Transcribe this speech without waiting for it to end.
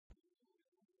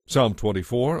Psalm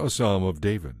 24, a psalm of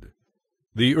David.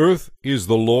 The earth is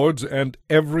the Lord's and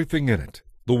everything in it.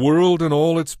 The world and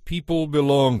all its people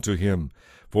belong to him.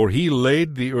 For he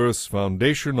laid the earth's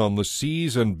foundation on the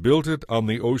seas and built it on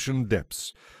the ocean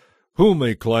depths. Who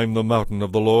may climb the mountain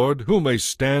of the Lord? Who may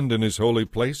stand in his holy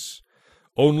place?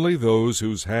 Only those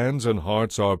whose hands and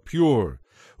hearts are pure,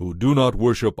 who do not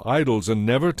worship idols and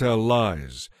never tell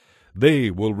lies.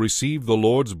 They will receive the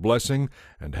Lord's blessing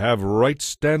and have right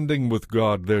standing with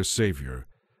God their Savior.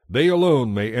 They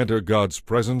alone may enter God's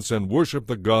presence and worship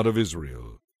the God of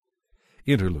Israel.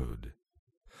 Interlude.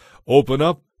 Open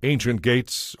up, ancient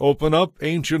gates, open up,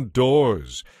 ancient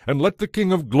doors, and let the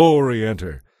King of glory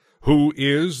enter. Who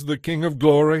is the King of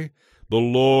glory? The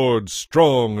Lord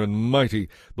strong and mighty,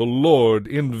 the Lord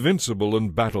invincible in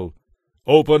battle.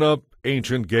 Open up,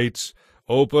 ancient gates,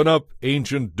 open up,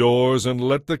 ancient doors, and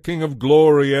let the King of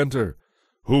glory enter.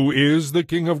 Who is the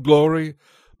King of glory?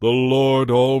 The Lord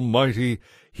Almighty,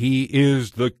 he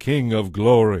is the King of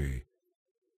glory.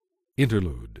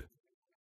 Interlude.